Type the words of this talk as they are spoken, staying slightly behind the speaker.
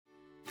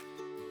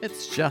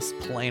It's just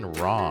plain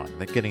wrong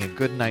that getting a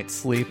good night's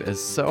sleep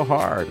is so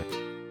hard.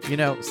 You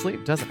know,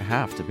 sleep doesn't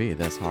have to be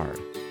this hard.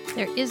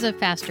 There is a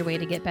faster way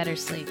to get better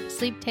sleep.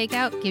 Sleep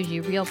Takeout gives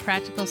you real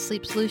practical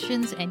sleep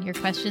solutions and your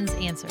questions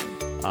answered.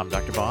 I'm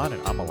Dr. Bond,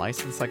 and I'm a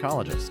licensed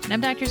psychologist. And I'm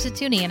Dr.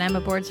 Satuni, and I'm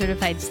a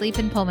board-certified sleep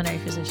and pulmonary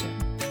physician.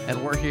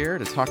 And we're here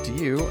to talk to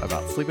you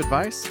about sleep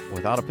advice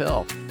without a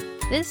pill.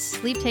 This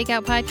Sleep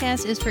Takeout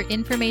podcast is for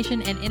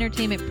information and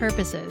entertainment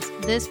purposes.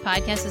 This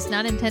podcast is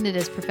not intended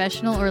as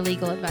professional or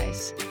legal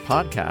advice.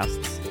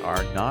 Podcasts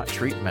are not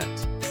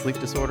treatment. Sleep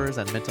disorders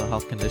and mental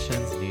health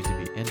conditions need to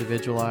be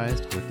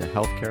individualized with the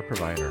healthcare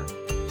provider.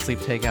 Sleep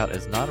Takeout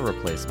is not a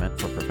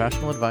replacement for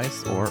professional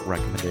advice or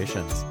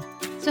recommendations.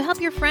 So help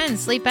your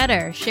friends sleep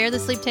better. Share the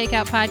Sleep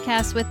Takeout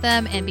podcast with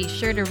them, and be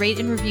sure to rate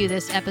and review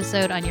this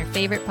episode on your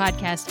favorite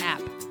podcast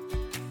app.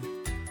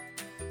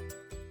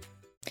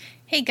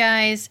 Hey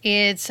guys,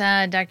 it's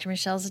Dr.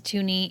 Michelle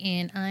Zatuni,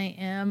 and I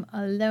am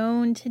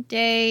alone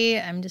today.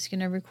 I'm just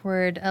going to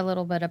record a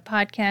little bit of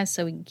podcast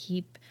so we can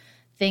keep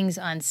things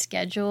on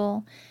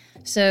schedule.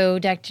 So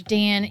Dr.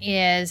 Dan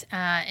is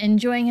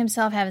enjoying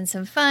himself, having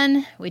some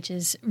fun, which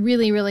is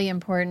really, really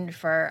important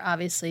for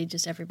obviously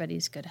just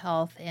everybody's good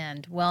health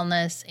and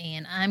wellness.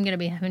 And I'm going to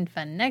be having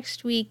fun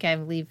next week. I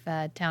leave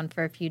town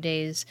for a few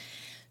days.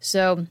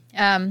 So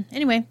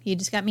anyway, you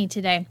just got me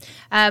today.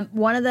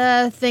 One of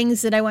the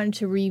things that I wanted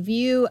to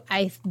review,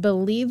 I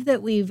believe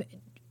that we've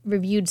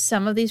reviewed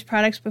some of these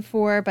products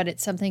before, but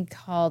it's something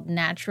called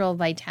Natural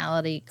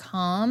Vitality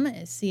Calm,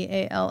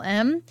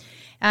 C-A-L-M.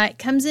 It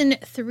comes in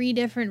 3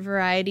 different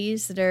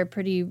varieties that are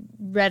pretty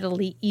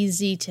readily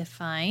easy to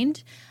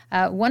find.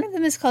 One of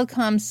them is called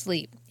Calm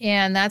Sleep,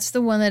 and that's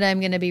the one that I'm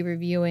going to be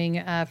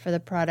reviewing for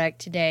the product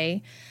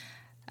today.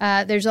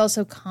 There's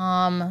also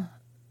Calm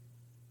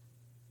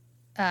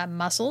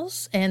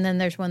Muscles, and then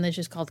there's one that's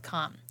just called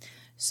Calm.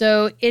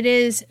 So it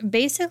is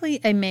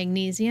basically a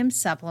magnesium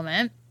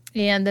supplement,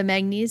 and the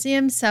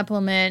magnesium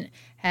supplement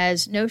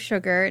has no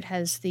sugar. It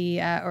has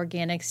the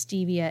organic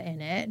stevia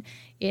in it.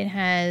 It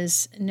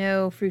has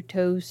no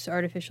fructose,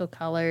 artificial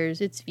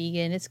colors. It's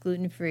vegan. It's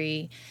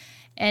gluten-free.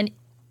 And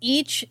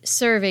each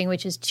serving,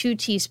 which is 2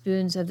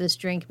 teaspoons of this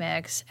drink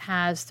mix,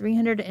 has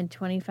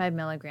 325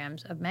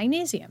 milligrams of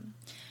magnesium.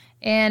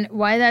 And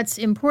why that's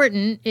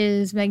important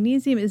is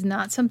magnesium is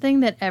not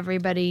something that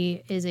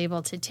everybody is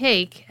able to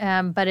take,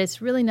 but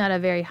it's really not a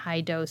very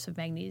high dose of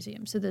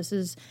magnesium. So this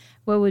is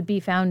what would be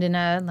found in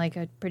a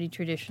pretty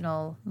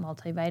traditional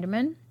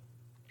multivitamin.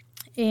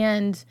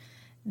 And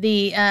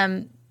the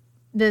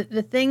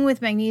thing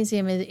with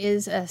magnesium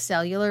is a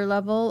cellular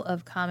level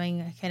of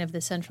calming kind of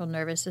the central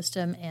nervous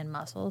system and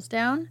muscles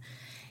down.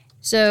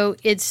 So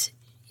it's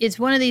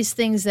one of these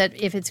things that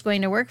if it's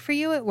going to work for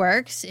you, it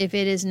works. If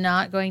it is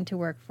not going to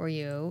work for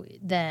you,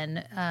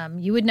 then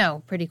you would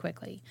know pretty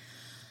quickly.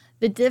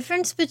 The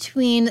difference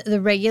between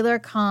the regular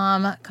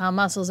Calm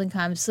Muscles, and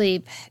Calm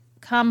Sleep,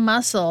 Calm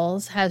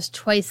Muscles has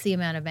twice the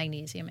amount of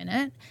magnesium in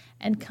it,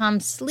 and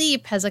Calm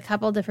Sleep has a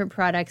couple different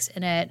products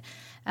in it.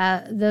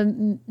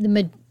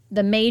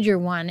 The major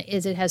one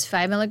is it has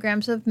 5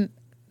 milligrams of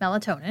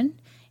melatonin.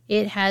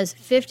 It has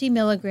 50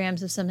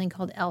 milligrams of something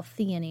called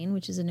L-theanine,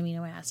 which is an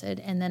amino acid,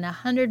 and then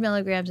 100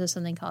 milligrams of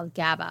something called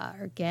GABA,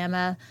 or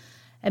gamma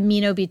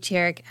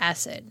aminobutyric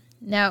acid.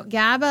 Now,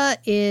 GABA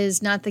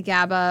is not the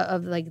GABA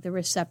of like the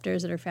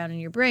receptors that are found in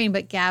your brain,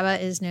 but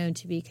GABA is known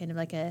to be kind of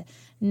like a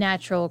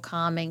natural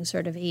calming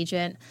sort of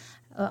agent.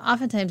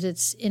 Oftentimes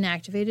it's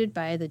inactivated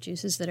by the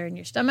juices that are in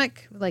your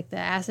stomach, like the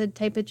acid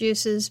type of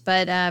juices.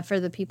 But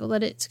for the people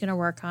that it's going to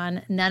work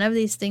on, none of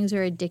these things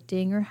are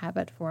addicting or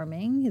habit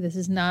forming. This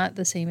is not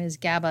the same as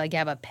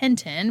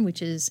gabapentin,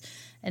 which is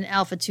an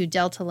alpha-2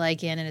 delta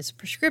ligand and it's a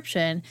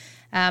prescription.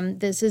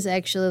 This is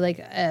actually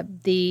like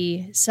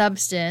the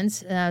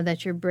substance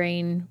that your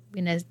brain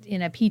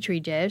in a petri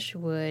dish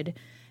would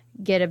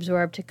get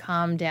absorbed to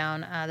calm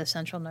down the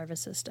central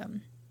nervous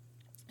system.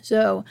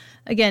 So,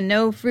 again,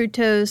 no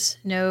fructose,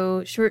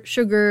 no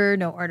sugar,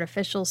 no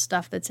artificial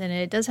stuff that's in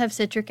it. It does have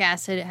citric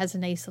acid. It has a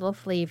nice little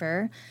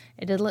flavor.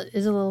 It is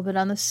a little bit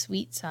on the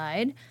sweet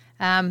side,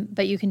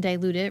 but you can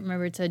dilute it.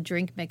 Remember, it's a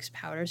drink mix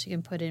powder, so you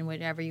can put in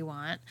whatever you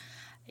want.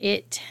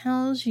 It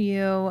tells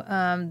you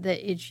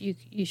that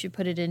you should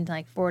put it in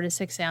like 4 to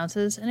 6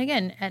 ounces. And,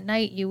 again, at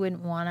night you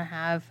wouldn't want to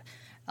have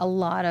a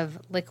lot of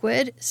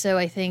liquid. So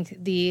I think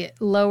the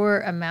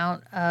lower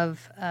amount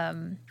of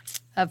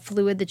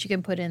fluid that you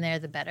can put in there,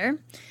 the better.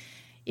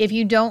 If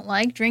you don't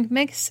like drink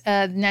mix,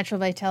 Natural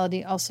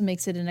Vitality also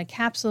makes it in a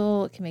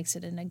capsule. It makes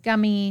it in a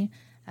gummy.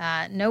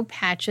 No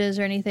patches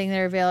or anything that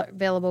are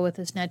available with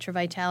this Natural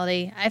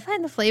Vitality. I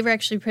find the flavor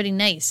actually pretty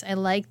nice. I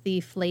like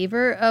the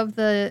flavor of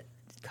the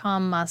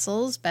Calm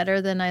Muscles better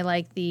than I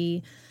like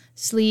the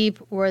Sleep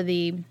or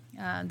the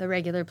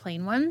regular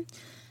plain one.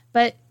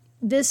 But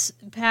this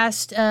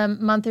past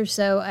month or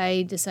so,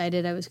 I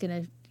decided I was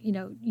going to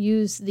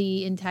use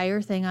the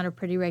entire thing on a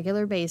pretty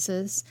regular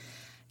basis.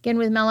 Again,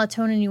 with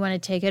melatonin, you want to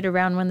take it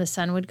around when the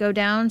sun would go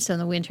down. So in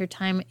the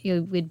wintertime,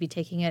 you would be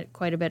taking it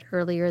quite a bit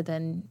earlier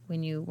than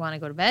when you want to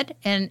go to bed.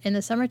 And in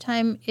the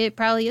summertime, it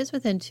probably is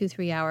within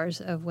 2-3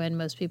 hours of when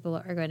most people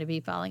are going to be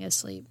falling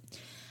asleep.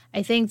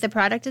 I think the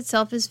product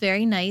itself is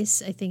very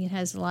nice. I think it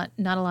has not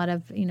a lot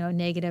of,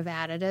 negative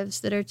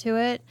additives that are to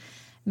it.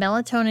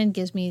 Melatonin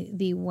gives me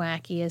the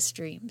wackiest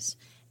dreams,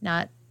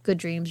 not good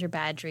dreams or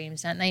bad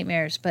dreams, not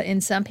nightmares. But in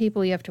some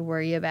people, you have to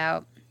worry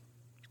about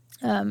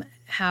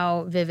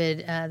how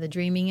vivid the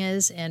dreaming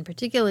is, and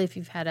particularly if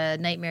you've had a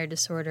nightmare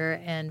disorder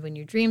and when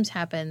your dreams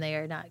happen, they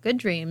are not good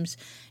dreams,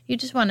 you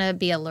just want to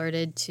be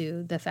alerted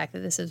to the fact that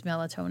this is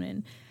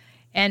melatonin.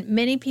 And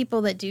many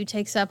people that do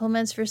take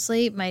supplements for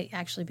sleep might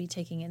actually be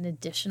taking an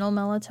additional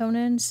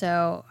melatonin,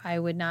 so I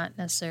would not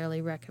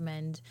necessarily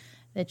recommend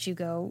that you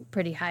go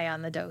pretty high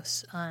on the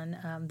dose on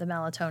the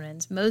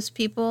melatonins. Most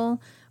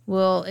people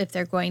will, if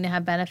they're going to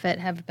have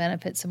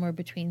benefit somewhere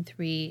between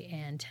 3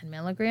 and 10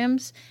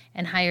 milligrams,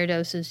 and higher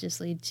doses just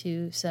lead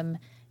to some,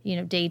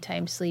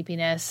 daytime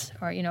sleepiness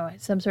or,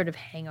 some sort of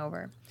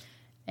hangover.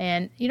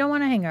 And you don't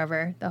want a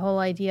hangover. The whole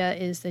idea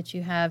is that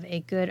you have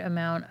a good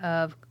amount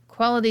of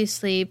quality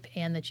sleep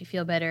and that you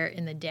feel better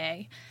in the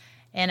day.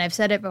 And I've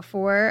said it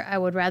before, I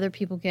would rather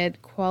people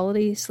get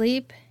quality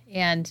sleep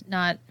and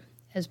not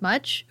as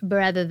much,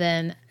 rather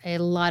than a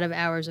lot of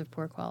hours of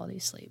poor quality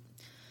sleep.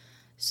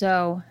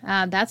 So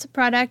that's a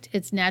product.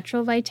 It's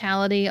Natural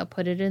Vitality. I'll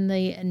put it in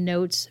the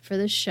notes for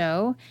the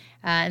show.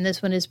 And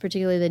this one is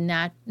particularly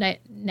the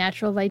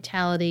Natural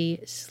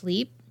Vitality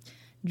Sleep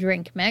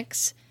Drink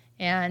Mix.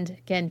 And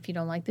again, if you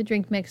don't like the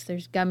drink mix,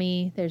 there's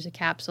gummy, there's a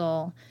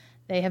capsule.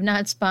 They have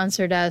not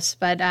sponsored us,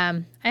 but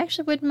I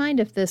actually wouldn't mind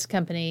if this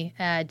company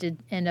did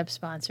end up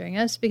sponsoring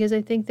us, because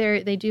I think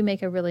they do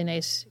make a really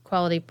nice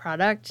quality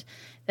product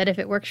that if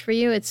it works for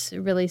you, it's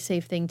a really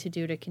safe thing to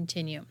do to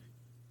continue.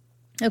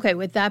 Okay,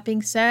 with that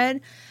being said,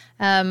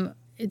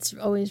 it's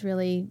always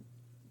really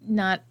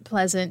not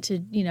pleasant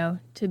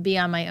to be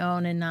on my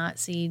own and not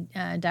see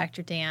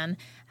Dr. Dan,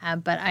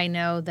 but I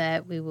know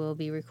that we will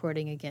be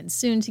recording again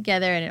soon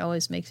together, and it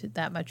always makes it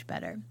that much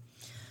better.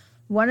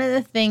 One of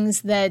the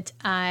things that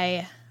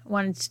I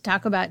wanted to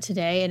talk about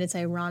today, and it's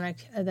ironic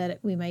that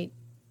we might,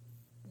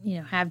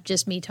 have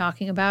just me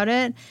talking about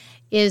it,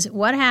 is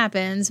what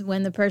happens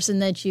when the person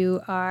that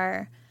you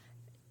are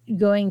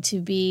going to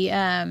be,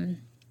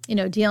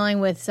 dealing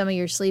with some of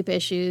your sleep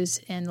issues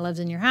and lives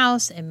in your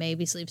house and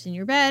maybe sleeps in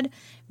your bed.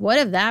 What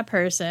if that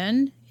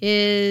person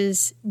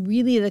is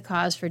really the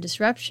cause for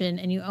disruption,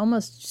 and you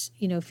almost,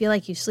 feel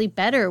like you sleep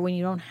better when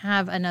you don't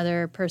have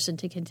another person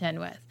to contend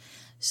with?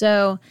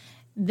 So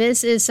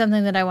this is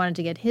something that I wanted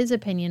to get his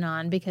opinion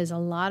on, because a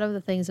lot of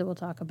the things that we'll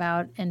talk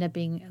about end up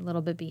being a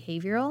little bit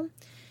behavioral.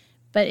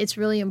 But it's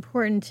really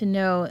important to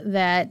know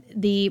that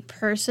the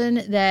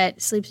person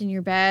that sleeps in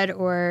your bed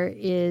or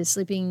is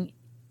sleeping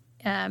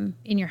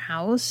in your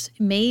house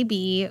may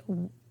be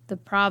the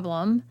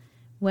problem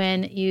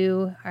when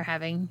you are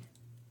having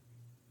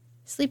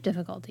sleep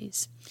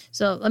difficulties.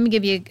 So let me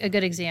give you a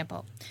good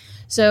example.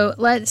 So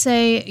let's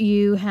say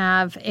you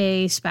have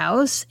a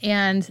spouse,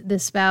 and the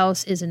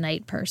spouse is a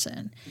night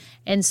person.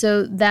 And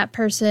so that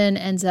person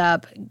ends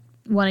up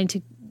wanting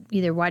to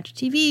either watch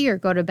TV or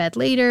go to bed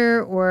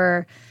later,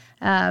 or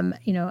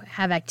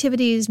have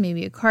activities,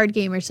 maybe a card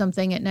game or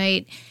something at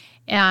night.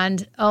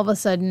 And all of a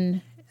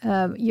sudden,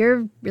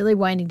 you're really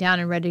winding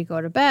down and ready to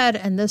go to bed,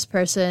 and this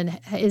person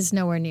is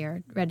nowhere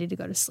near ready to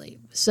go to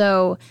sleep.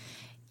 So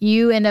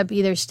you end up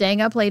either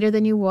staying up later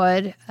than you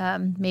would,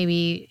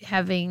 maybe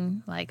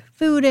having like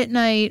food at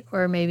night,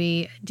 or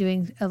maybe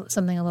doing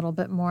something a little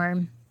bit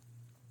more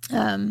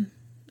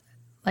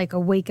like a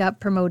wake-up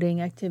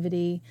promoting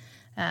activity.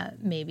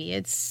 Maybe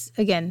it's,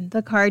 again,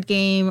 the card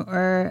game,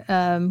 or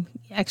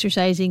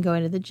exercising,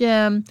 going to the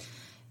gym,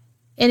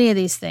 any of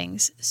these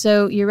things.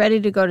 So you're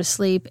ready to go to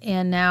sleep,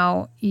 and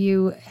now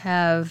you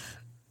have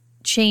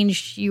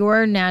changed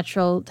your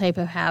natural type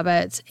of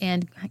habits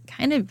and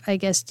kind of, I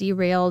guess,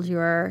 derailed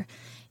your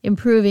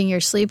improving your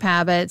sleep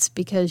habits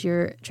because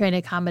you're trying to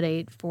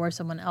accommodate for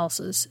someone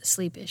else's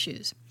sleep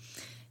issues.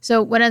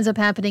 So what ends up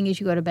happening is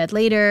you go to bed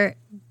later,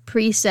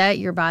 preset,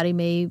 your body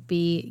may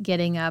be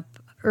getting up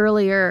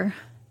earlier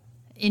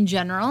in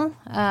general,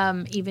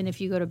 even if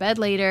you go to bed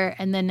later,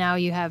 and then now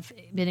you have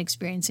been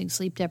experiencing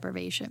sleep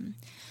deprivation.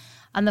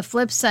 On the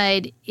flip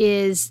side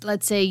is,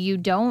 let's say you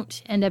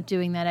don't end up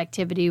doing that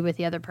activity with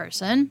the other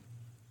person,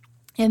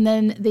 and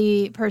then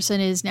the person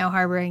is now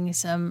harboring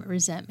some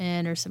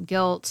resentment or some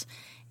guilt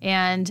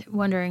and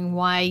wondering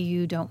why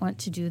you don't want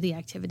to do the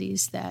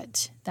activities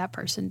that that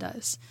person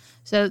does.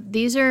 So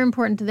these are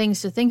important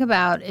things to think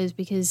about, is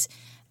because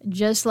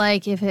just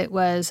like if it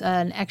was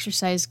an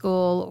exercise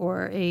goal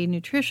or a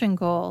nutrition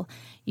goal,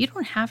 you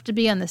don't have to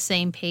be on the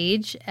same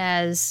page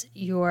as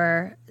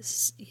your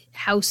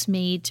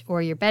housemate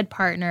or your bed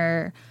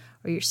partner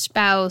or your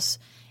spouse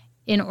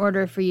in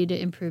order for you to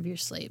improve your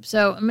sleep.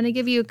 So I'm going to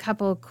give you a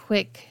couple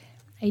quick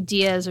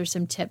ideas or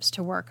some tips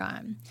to work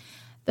on.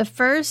 The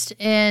first,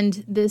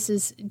 and this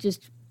is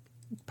just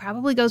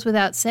probably goes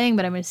without saying,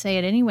 but I'm going to say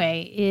it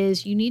anyway,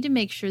 is you need to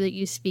make sure that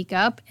you speak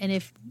up. And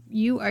if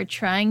you are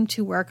trying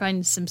to work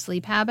on some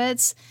sleep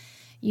habits,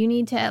 you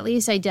need to at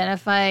least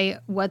identify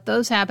what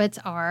those habits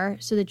are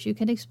so that you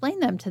can explain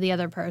them to the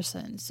other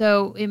person.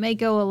 So it may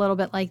go a little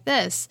bit like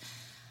this.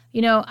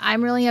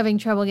 I'm really having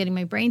trouble getting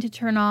my brain to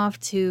turn off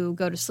to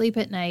go to sleep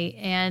at night.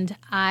 And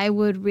I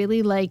would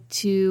really like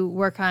to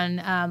work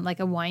on like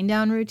a wind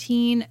down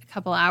routine a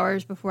couple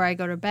hours before I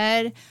go to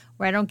bed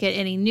where I don't get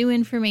any new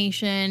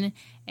information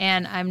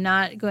and I'm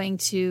not going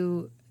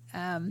to,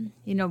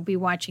 be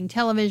watching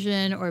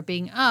television or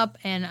being up.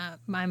 And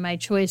my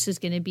choice is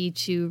going to be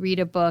to read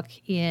a book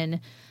in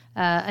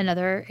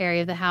another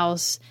area of the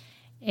house.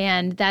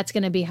 And that's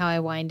going to be how I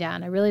wind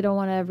down. I really don't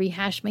want to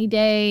rehash my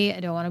day. I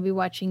don't want to be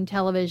watching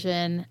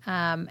television.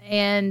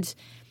 And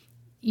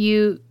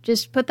you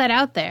just put that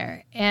out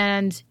there.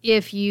 And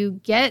if you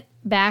get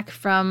back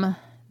from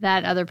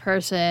that other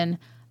person,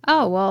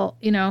 oh, well,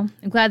 I'm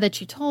glad that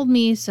you told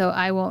me so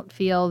I won't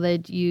feel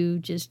that you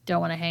just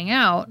don't want to hang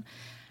out.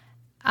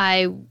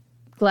 I'm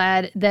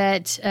glad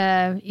that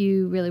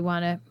you really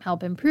want to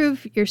help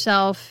improve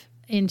yourself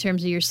in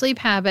terms of your sleep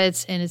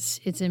habits. And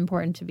it's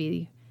important to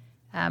be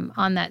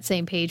on that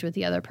same page with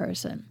the other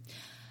person.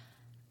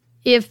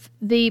 If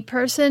the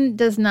person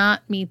does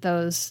not meet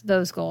those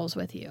goals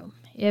with you,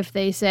 if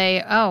they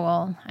say, oh,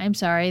 well, I'm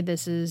sorry,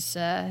 this is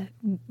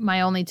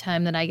my only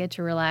time that I get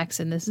to relax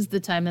and this is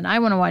the time that I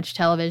want to watch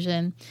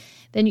television,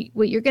 then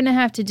what you're going to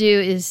have to do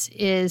is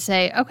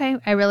say, okay,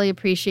 I really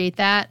appreciate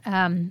that,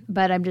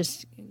 but I'm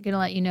just going to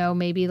let you know,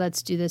 maybe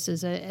let's do this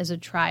as a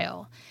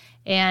trial.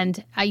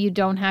 And you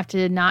don't have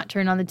to not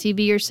turn on the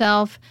TV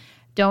yourself.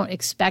 Don't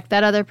expect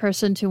that other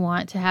person to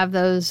want to have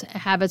those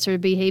habits or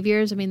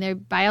behaviors. I mean, they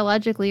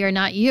biologically are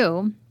not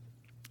you.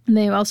 And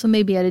they also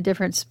may be at a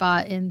different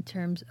spot in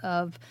terms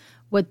of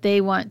what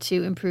they want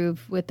to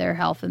improve with their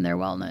health and their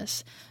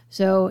wellness.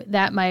 So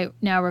that might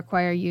now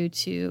require you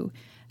to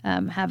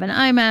have an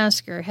eye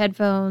mask or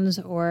headphones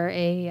or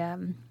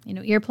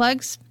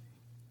earplugs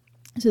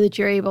so that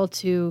you're able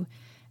to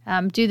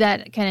do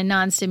that kind of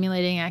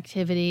non-stimulating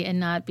activity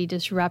and not be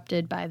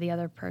disrupted by the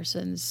other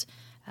person's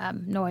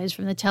noise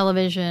from the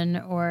television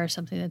or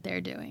something that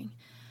they're doing.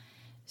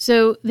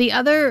 So the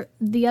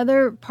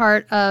other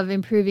part of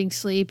improving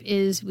sleep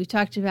is we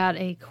talked about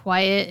a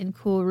quiet and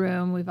cool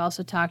room. We've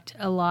also talked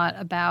a lot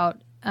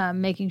about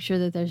making sure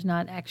that there's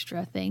not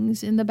extra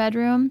things in the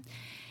bedroom.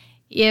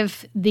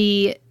 If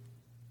the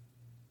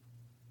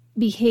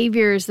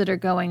behaviors that are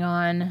going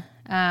on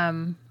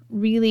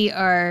really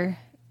are,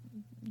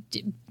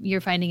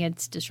 you're finding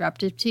it's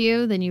disruptive to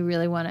you, then you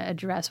really want to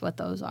address what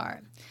those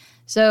are.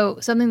 So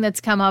something that's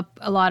come up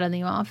a lot in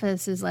the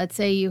office is, let's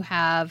say you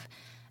have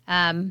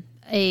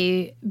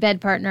a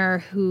bed partner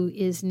who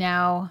is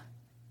now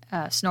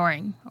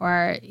snoring,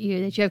 or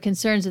that you have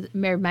concerns that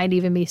there might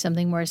even be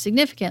something more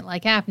significant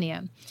like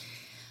apnea.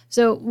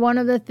 So one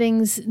of the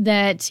things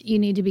that you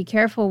need to be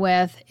careful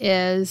with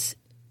is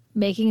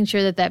making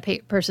sure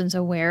that person's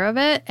aware of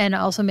it, and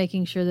also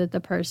making sure that the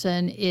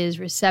person is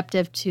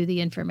receptive to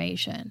the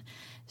information.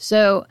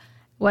 So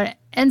what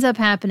ends up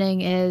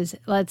happening is,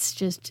 let's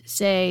just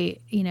say,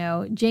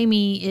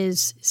 Jamie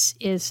is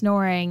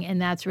snoring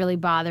and that's really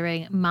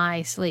bothering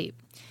my sleep.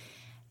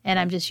 And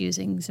I'm just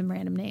using some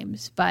random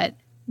names, but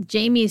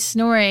Jamie's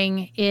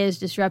snoring is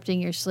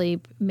disrupting your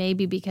sleep,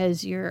 maybe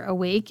because you're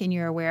awake and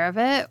you're aware of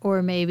it,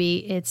 or maybe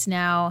it's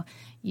now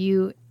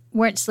you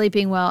weren't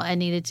sleeping well and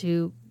needed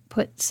to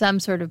put some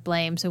sort of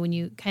blame. So when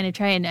you kind of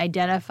try and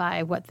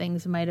identify what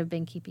things might have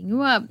been keeping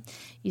you up,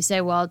 you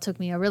say, well, it took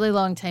me a really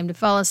long time to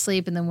fall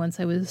asleep. And then once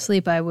I was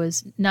asleep, I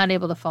was not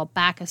able to fall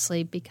back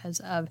asleep because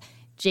of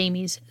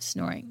Jamie's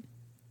snoring.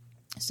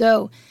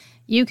 So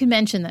you can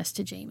mention this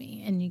to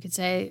Jamie and you could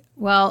say,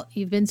 well,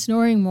 you've been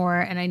snoring more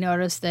and I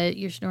noticed that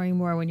you're snoring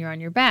more when you're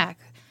on your back.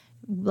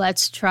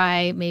 Let's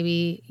try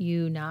maybe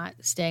you not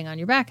staying on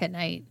your back at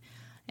night.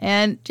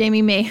 And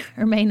Jamie may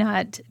or may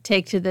not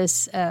take to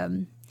this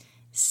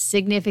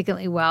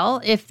significantly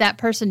well. If that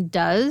person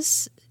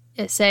does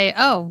say,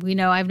 oh,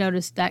 I've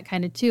noticed that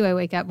kind of too, I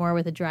wake up more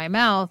with a dry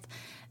mouth,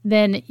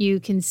 then you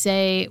can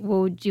say,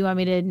 well, do you want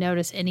me to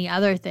notice any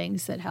other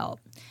things that help?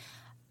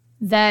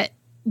 That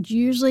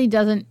usually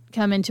doesn't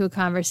come into a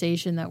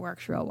conversation that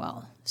works real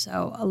well.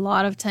 So a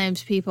lot of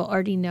times people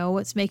already know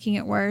what's making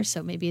it worse.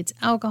 So maybe it's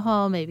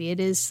alcohol, maybe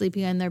it is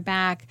sleeping on their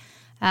back,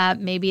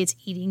 maybe it's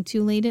eating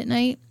too late at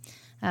night.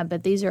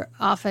 But these are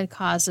often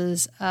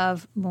causes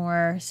of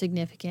more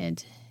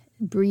significant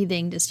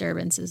breathing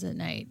disturbances at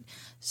night.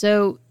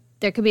 So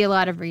there could be a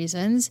lot of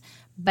reasons,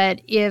 but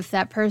if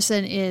that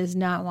person is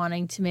not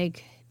wanting to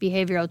make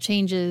behavioral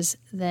changes,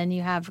 then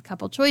you have a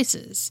couple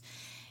choices.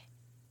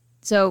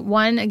 So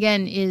one,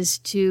 again, is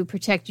to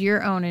protect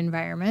your own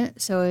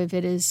environment. So if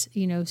it is,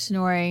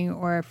 snoring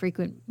or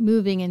frequent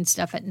moving and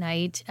stuff at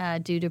night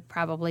due to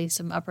probably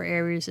some upper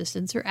air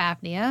resistance or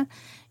apnea,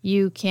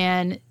 you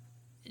can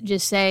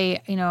just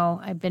say,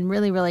 I've been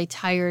really, really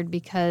tired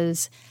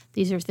because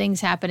these are things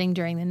happening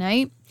during the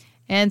night.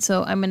 And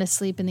so I'm going to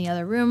sleep in the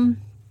other room.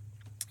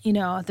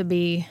 It'll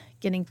be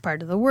getting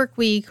part of the work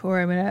week,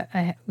 or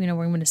we're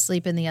going to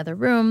sleep in the other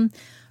room.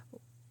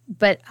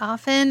 But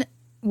often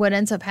what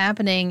ends up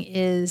happening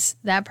is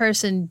that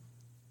person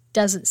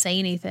doesn't say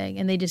anything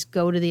and they just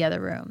go to the other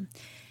room.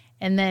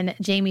 And then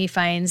Jamie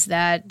finds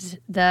that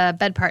the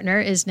bed partner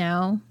is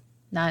now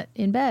not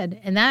in bed.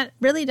 And that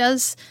really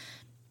does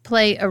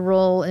play a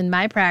role in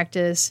my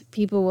practice.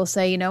 People will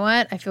say, you know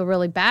what, I feel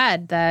really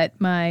bad that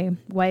my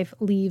wife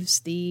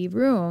leaves the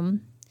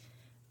room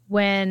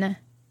when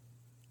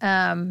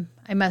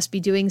I must be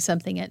doing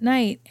something at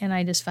night, and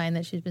I just find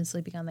that she's been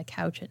sleeping on the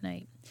couch at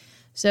night.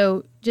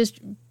 So just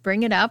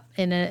bring it up,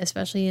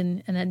 especially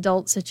in an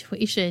adult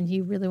situation.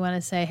 You really want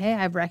to say, hey,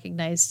 I've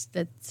recognized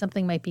that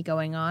something might be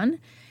going on,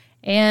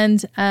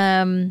 and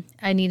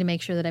I need to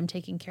make sure that I'm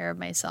taking care of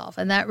myself.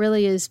 And that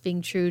really is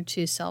being true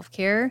to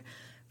self-care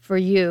for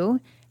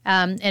you.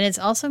 And it's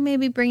also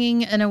maybe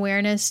bringing an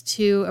awareness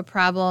to a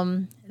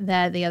problem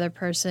that the other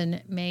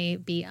person may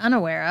be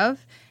unaware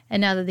of, and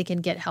now that they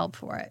can get help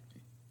for it.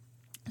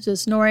 So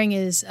snoring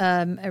is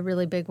a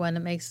really big one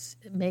that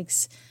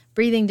makes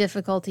breathing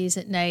difficulties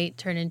at night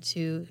turn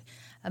into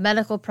a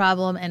medical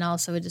problem and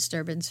also a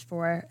disturbance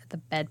for the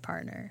bed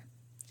partner.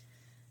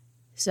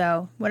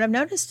 So what I've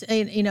noticed,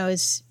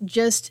 is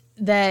just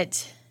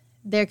that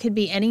there could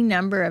be any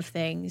number of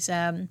things.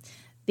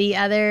 The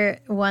other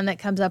one that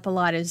comes up a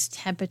lot is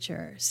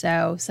temperature.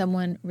 So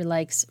someone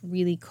likes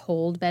really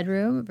cold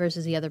bedroom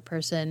versus the other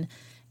person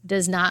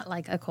does not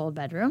like a cold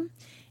bedroom.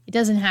 It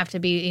doesn't have to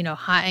be,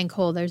 hot and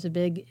cold. There's a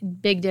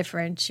big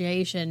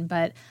differentiation.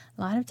 But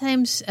a lot of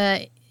times,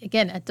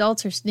 again,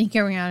 adults are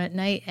sneaking around at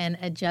night and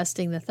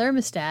adjusting the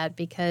thermostat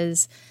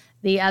because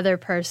the other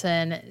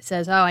person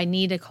says, oh, I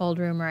need a cold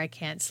room or I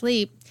can't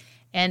sleep.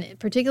 And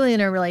particularly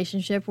in a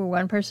relationship where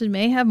one person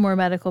may have more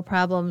medical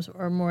problems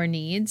or more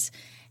needs,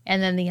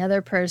 and then the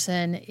other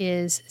person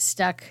is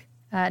stuck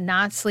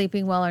not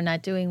sleeping well or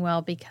not doing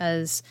well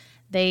because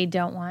they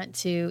don't want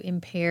to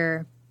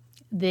impair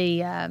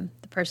the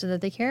person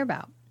that they care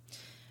about.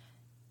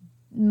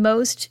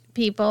 Most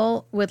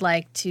people would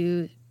like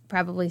to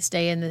probably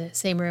stay in the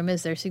same room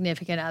as their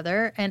significant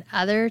other, and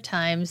other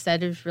times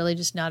that is really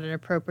just not an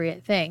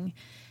appropriate thing.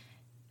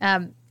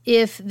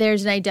 If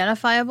there's an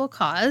identifiable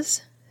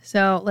cause,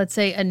 so let's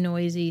say a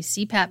noisy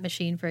CPAP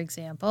machine, for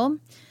example,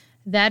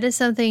 that is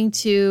something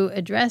to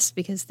address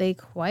because they're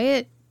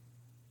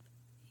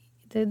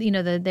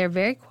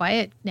very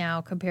quiet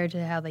now compared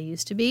to how they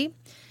used to be.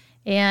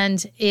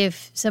 And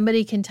if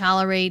somebody can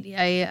tolerate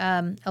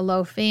a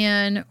low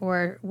fan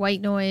or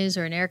white noise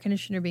or an air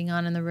conditioner being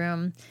on in the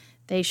room,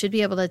 they should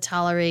be able to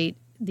tolerate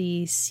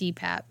the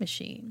CPAP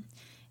machine.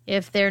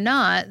 If they're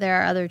not,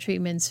 there are other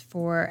treatments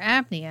for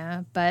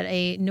apnea, but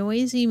a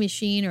noisy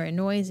machine or a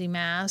noisy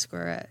mask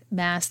or a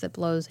mask that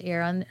blows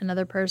air on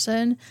another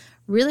person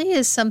really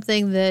is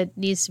something that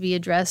needs to be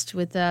addressed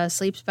with a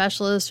sleep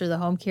specialist or the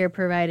home care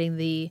providing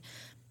the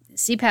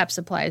CPAP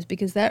supplies,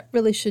 because that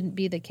really shouldn't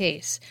be the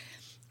case.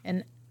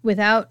 And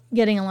without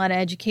getting a lot of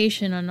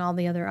education on all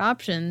the other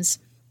options,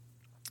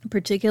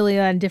 particularly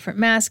on different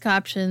mask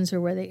options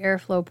or where the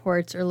airflow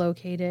ports are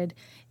located,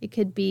 it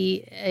could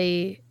be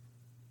a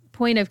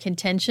point of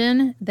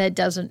contention that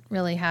doesn't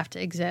really have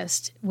to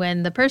exist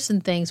when the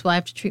person thinks, well, I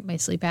have to treat my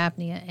sleep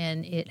apnea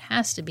and it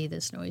has to be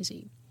this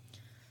noisy.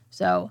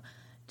 So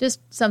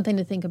just something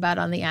to think about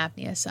on the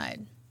apnea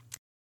side.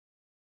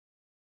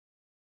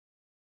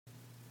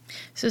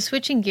 So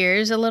switching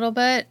gears a little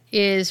bit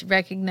is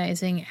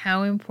recognizing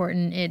how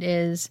important it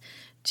is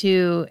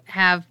to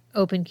have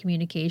open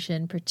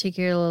communication,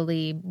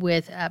 particularly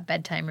with a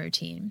bedtime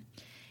routine.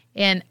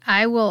 And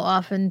I will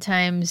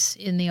oftentimes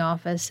in the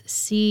office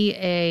see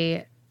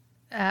a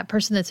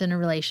person that's in a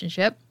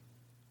relationship,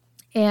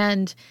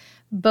 and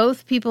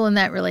both people in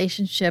that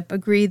relationship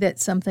agree that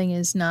something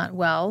is not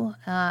well,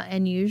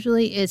 and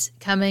usually it's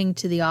coming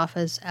to the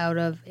office out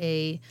of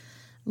a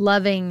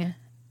loving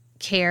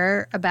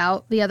care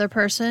about the other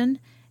person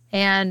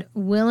and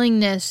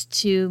willingness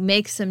to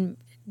make some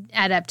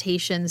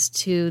adaptations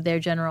to their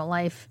general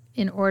life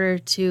in order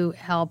to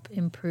help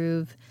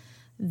improve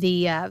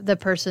the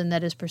person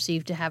that is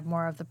perceived to have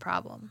more of the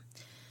problem.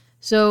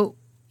 So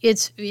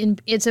it's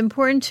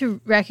important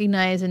to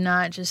recognize and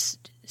not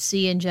just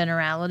see in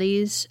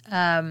generalities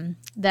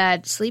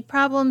that sleep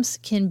problems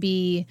can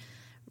be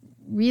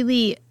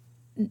really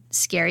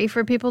scary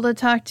for people to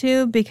talk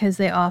to because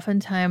they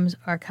oftentimes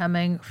are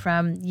coming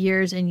from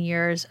years and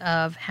years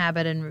of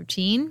habit and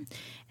routine,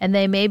 and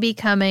they may be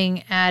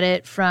coming at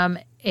it from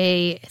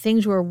a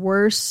things were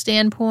worse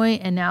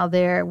standpoint, and now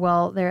they're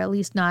at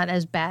least not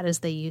as bad as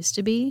they used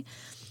to be.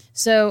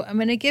 So I'm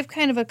going to give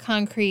kind of a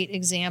concrete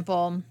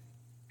example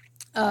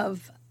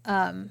of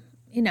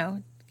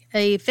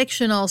a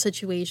fictional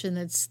situation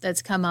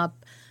that's come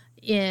up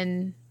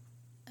in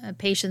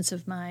patients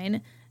of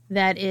mine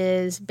that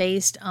is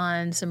based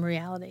on some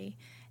reality.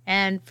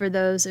 And for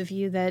those of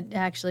you that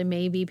actually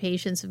may be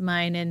patients of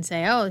mine and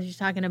say, oh, she's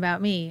talking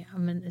about me,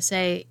 I'm going to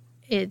say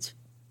it's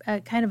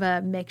kind of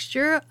a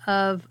mixture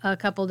of a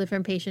couple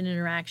different patient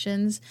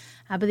interactions,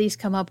 but these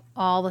come up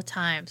all the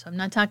time. So I'm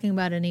not talking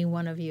about any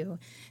one of you.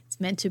 It's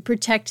meant to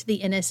protect the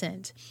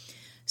innocent.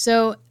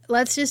 So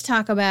let's just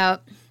talk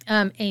about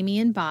Amy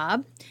and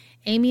Bob.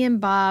 Amy and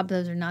Bob,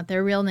 those are not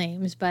their real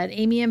names, but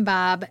Amy and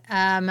Bob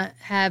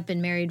have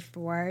been married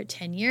for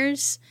 10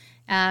 years.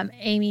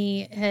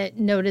 Amy had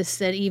noticed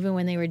that even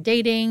when they were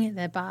dating,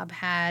 that Bob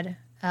had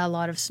a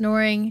lot of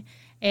snoring.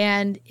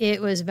 And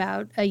it was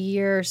about a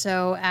year or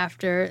so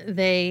after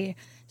they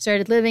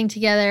started living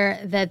together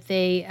that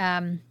they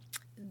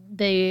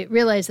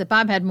realized that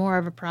Bob had more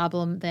of a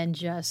problem than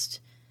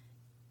just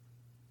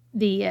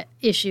the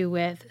issue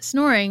with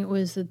snoring,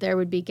 was that there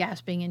would be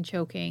gasping and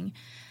choking.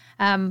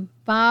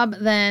 Bob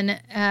then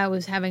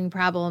was having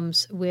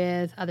problems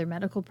with other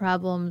medical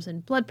problems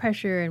and blood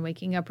pressure and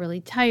waking up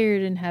really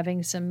tired and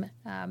having some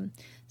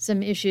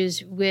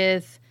issues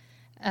with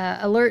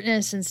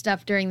alertness and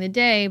stuff during the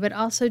day, but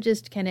also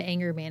just kind of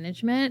anger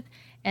management.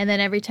 And then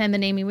every time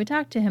that Amy would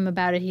talk to him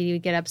about it, he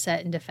would get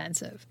upset and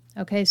defensive.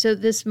 Okay, so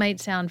this might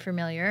sound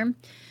familiar.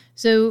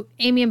 So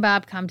Amy and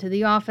Bob come to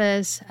the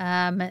office.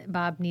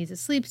 Bob needs a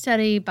sleep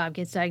study. Bob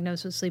gets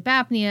diagnosed with sleep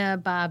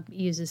apnea. Bob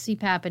uses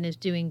CPAP and is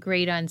doing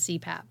great on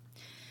CPAP.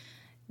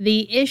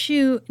 The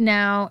issue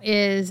now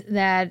is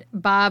that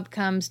Bob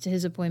comes to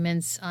his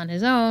appointments on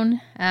his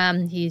own.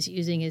 He's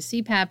using his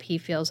CPAP. He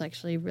feels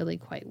actually really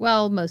quite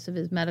well. Most of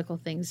his medical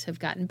things have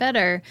gotten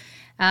better.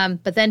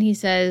 But then he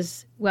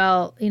says,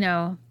 well,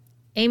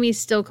 Amy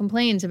still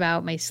complains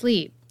about my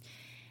sleep.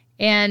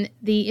 And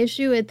the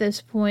issue at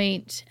this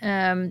point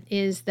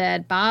is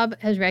that Bob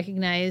has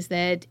recognized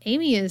that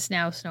Amy is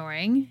now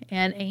snoring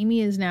and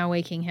Amy is now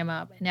waking him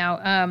up.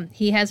 Now,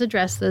 he has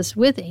addressed this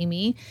with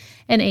Amy,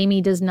 and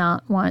Amy does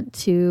not want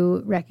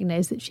to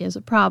recognize that she has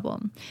a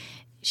problem.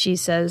 She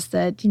says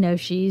that,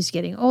 she's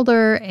getting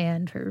older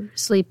and her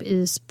sleep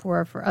is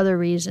poor for other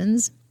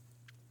reasons.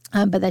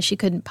 But that she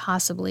couldn't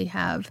possibly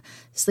have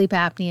sleep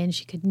apnea and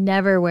she could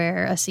never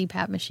wear a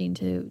CPAP machine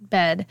to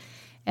bed.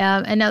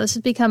 And now this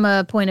has become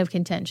a point of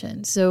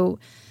contention. So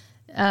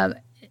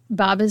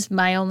Bob is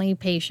my only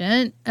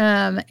patient,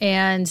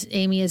 and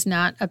Amy is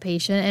not a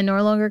patient and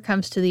no longer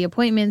comes to the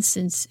appointments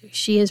since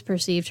she has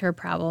perceived her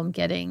problem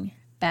getting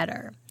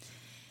better.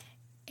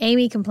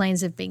 Amy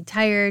complains of being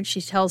tired.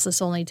 She tells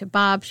this only to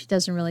Bob. She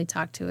doesn't really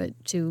talk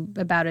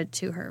about it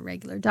to her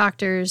regular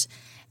doctors.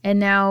 And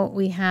now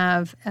we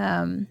have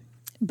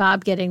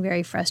Bob getting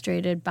very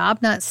frustrated,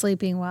 Bob not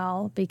sleeping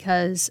well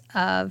because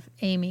of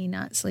Amy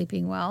not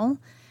sleeping well,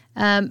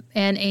 and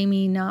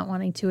Amy not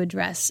wanting to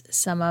address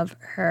some of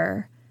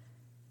her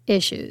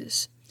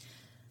issues.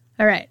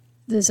 All right,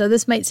 so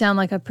this might sound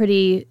like a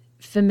pretty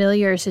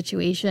familiar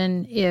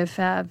situation if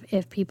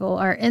people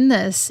are in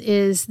this,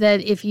 is that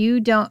if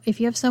you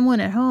have someone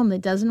at home that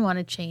doesn't want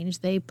to change,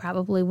 they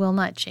probably will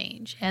not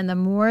change. And the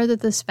more that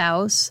the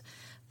spouse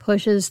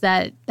pushes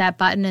that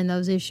button and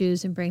those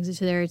issues and brings it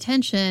to their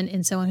attention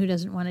in someone who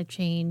doesn't want to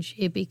change,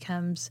 it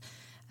becomes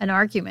an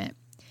argument.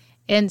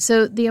 And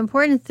so the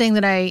important thing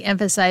that I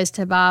emphasize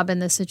to Bob in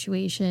this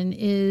situation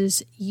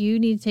is you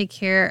need to take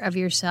care of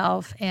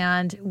yourself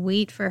and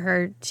wait for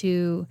her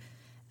to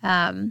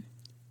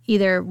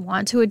either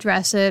want to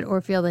address it or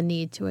feel the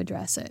need to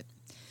address it.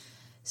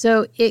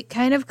 So it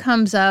kind of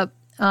comes up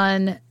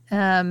on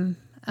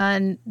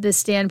the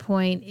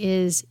standpoint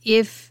is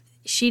if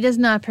she does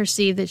not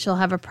perceive that she'll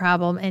have a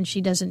problem and she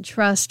doesn't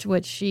trust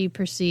what she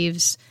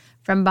perceives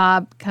from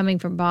Bob, coming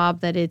from Bob,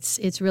 that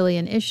it's really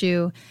an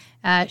issue,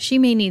 she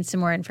may need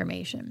some more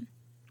information.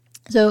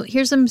 So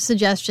here's some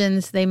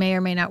suggestions. They may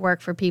or may not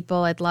work for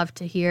people. I'd love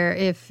to hear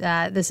if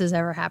this has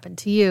ever happened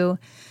to you.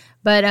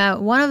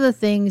 But one of the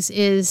things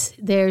is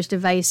there's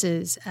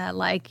devices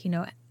like,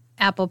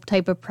 Apple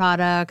type of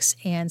products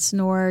and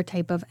Snore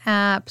type of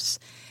apps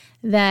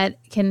that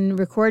can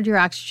record your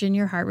oxygen,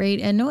 your heart rate,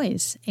 and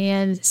noise.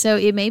 And so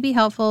it may be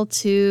helpful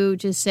to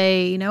just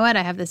say, you know what,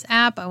 I have this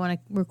app, I want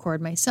to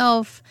record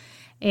myself,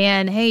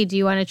 and hey, do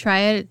you want to try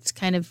it? It's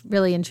kind of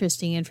really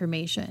interesting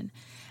information.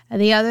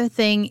 The other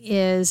thing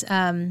is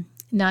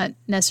not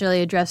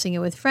necessarily addressing it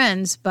with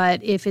friends,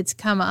 but if it's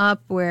come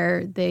up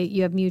where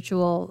you have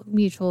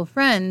mutual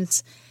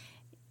friends,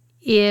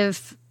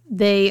 if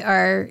they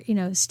are,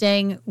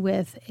 staying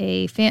with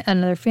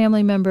another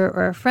family member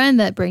or a friend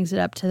that brings it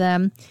up to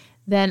them,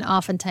 then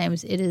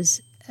oftentimes it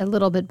is a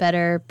little bit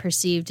better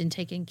perceived and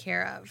taken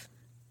care of.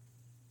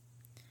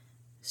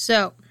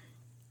 So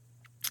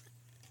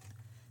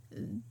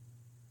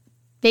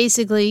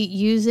basically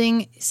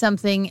using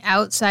something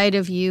outside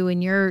of you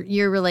and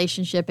your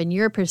relationship and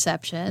your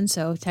perception,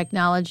 so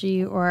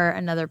technology or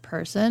another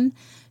person,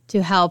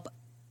 to help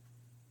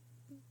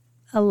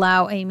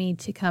allow Amy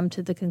to come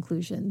to the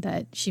conclusion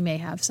that she may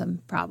have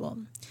some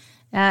problem.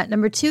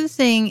 Number two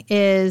thing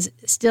is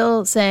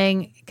still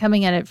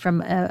coming at it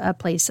from a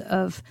place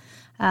of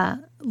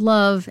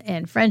love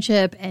and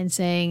friendship and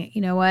saying,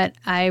 you know what,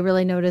 I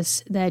really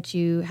notice that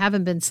you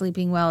haven't been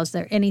sleeping well. Is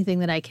there anything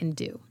that I can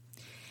do?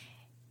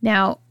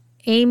 Now,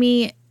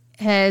 Amy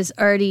has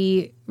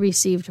already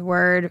received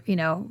word,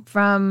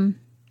 from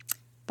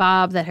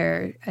Bob that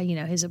her,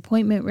 his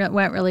appointment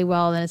went really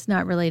well, then it's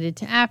not related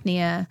to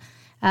apnea.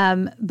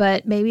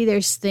 But maybe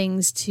there's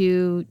things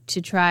to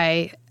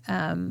try,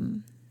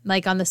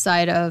 like on the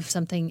side of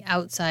something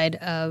outside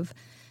of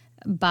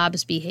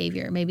Bob's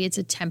behavior. Maybe it's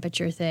a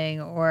temperature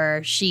thing or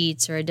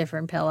sheets or a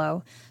different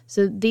pillow.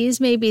 So these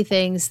may be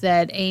things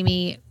that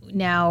Amy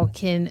now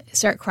can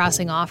start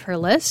crossing off her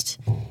list.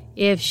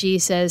 If she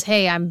says,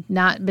 hey, I'm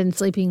not been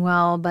sleeping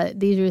well, but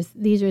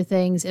these are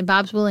things, and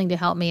Bob's willing to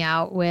help me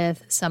out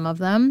with some of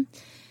them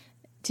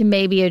to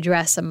maybe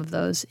address some of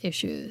those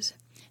issues.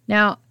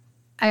 Now,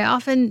 I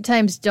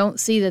oftentimes don't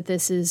see that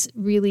this is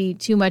really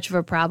too much of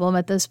a problem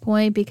at this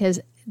point because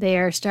they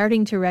are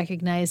starting to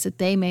recognize that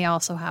they may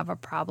also have a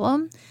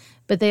problem,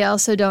 but they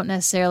also don't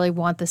necessarily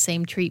want the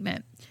same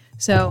treatment.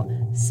 So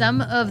some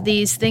of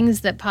these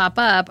things that pop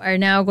up are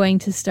now going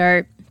to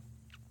start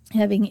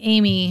having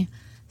Amy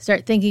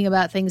start thinking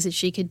about things that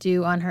she could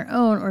do on her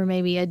own or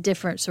maybe a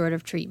different sort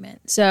of treatment.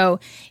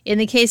 So in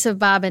the case of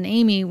Bob and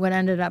Amy, what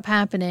ended up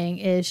happening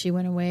is she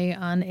went away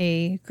on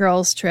a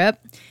girls' trip.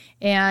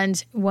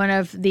 And one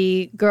of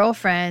the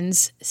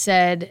girlfriends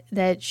said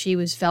that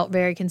she felt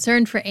very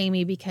concerned for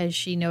Amy because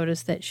she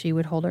noticed that she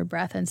would hold her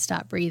breath and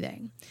stop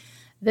breathing.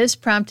 This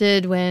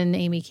prompted when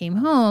Amy came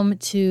home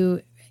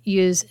to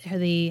use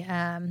the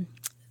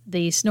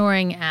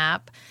snoring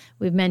app.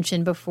 We've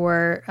mentioned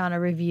before on a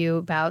review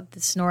about the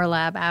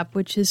SnoreLab app,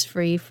 which is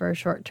free for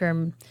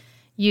short-term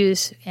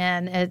use.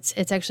 And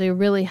it's actually a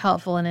really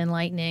helpful and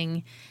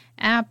enlightening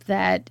app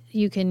that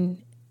you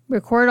can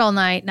record all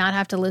night, not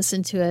have to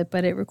listen to it,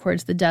 but it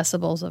records the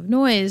decibels of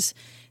noise.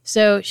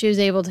 So she was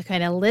able to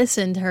kind of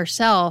listen to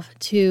herself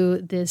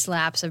to this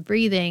lapse of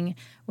breathing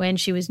when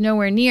she was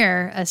nowhere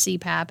near a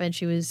CPAP and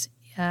she was,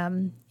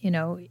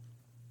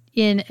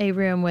 in a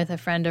room with a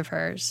friend of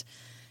hers.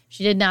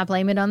 She did not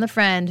blame it on the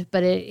friend,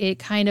 but it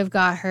kind of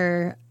got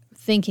her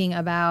thinking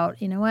about,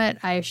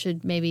 I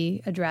should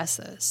maybe address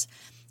this.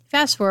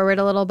 Fast forward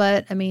a little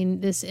bit.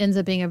 This ends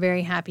up being a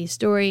very happy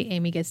story.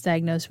 Amy gets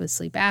diagnosed with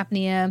sleep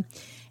apnea,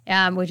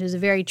 which is a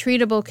very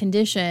treatable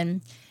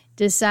condition,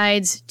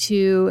 decides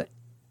to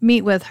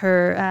meet with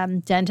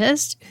her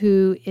dentist,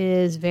 who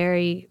is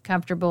very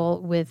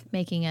comfortable with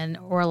making an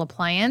oral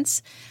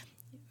appliance.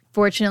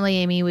 Fortunately,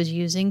 Amy was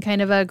using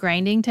kind of a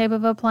grinding type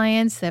of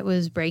appliance that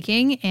was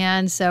breaking,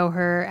 and so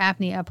her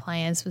apnea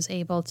appliance was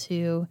able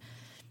to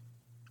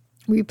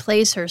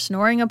replace her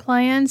snoring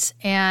appliance.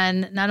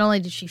 And not only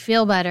did she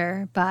feel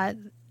better, but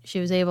she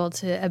was able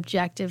to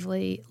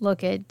objectively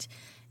look at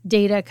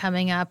data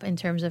coming up in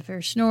terms of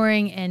her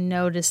snoring and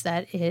notice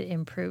that it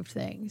improved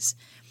things.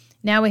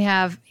 Now we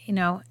have,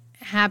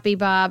 happy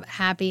Bob,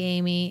 happy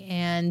Amy,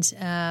 and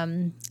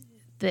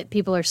that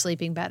people are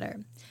sleeping better.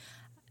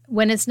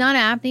 When it's not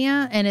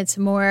apnea and it's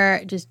more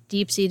just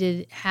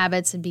deep-seated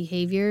habits and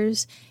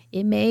behaviors,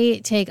 it may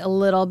take a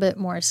little bit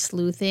more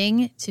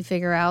sleuthing to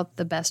figure out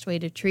the best way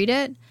to treat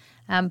it.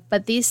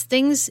 But these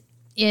things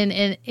in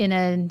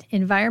an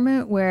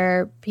environment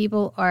where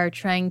people are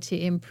trying to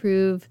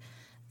improve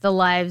the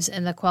lives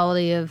and the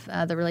quality of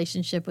the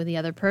relationship with the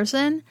other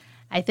person,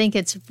 I think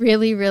it's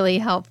really, really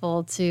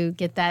helpful to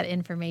get that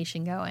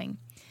information going.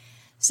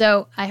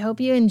 So I hope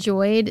you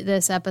enjoyed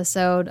this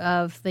episode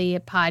of the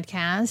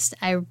podcast.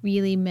 I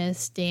really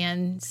missed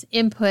Dan's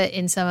input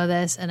in some of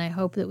this, and I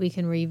hope that we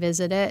can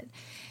revisit it.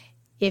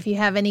 If you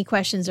have any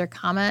questions or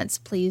comments,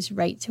 please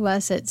write to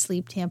us at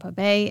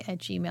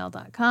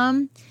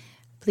sleeptampabay@gmail.com.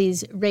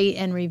 Please rate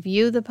and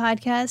review the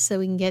podcast so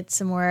we can get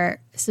some more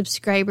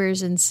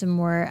subscribers and some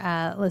more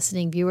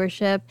listening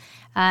viewership.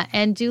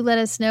 And do let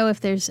us know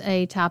if there's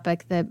a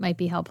topic that might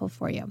be helpful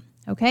for you.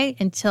 Okay,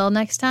 until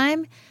next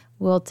time,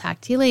 we'll talk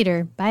to you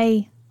later.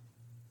 Bye.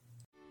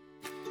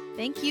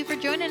 Thank you for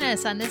joining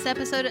us on this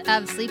episode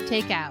of Sleep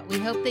Takeout. We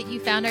hope that you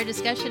found our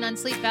discussion on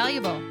sleep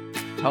valuable.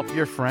 Help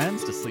your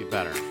friends to sleep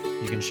better.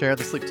 You can share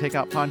the Sleep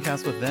Takeout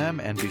podcast with them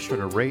and be sure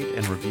to rate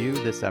and review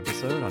this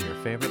episode on your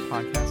favorite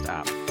podcast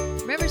app.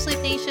 Remember,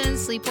 Sleep Nation,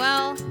 sleep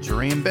well,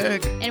 dream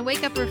big, and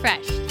wake up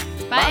refreshed.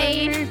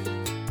 Bye.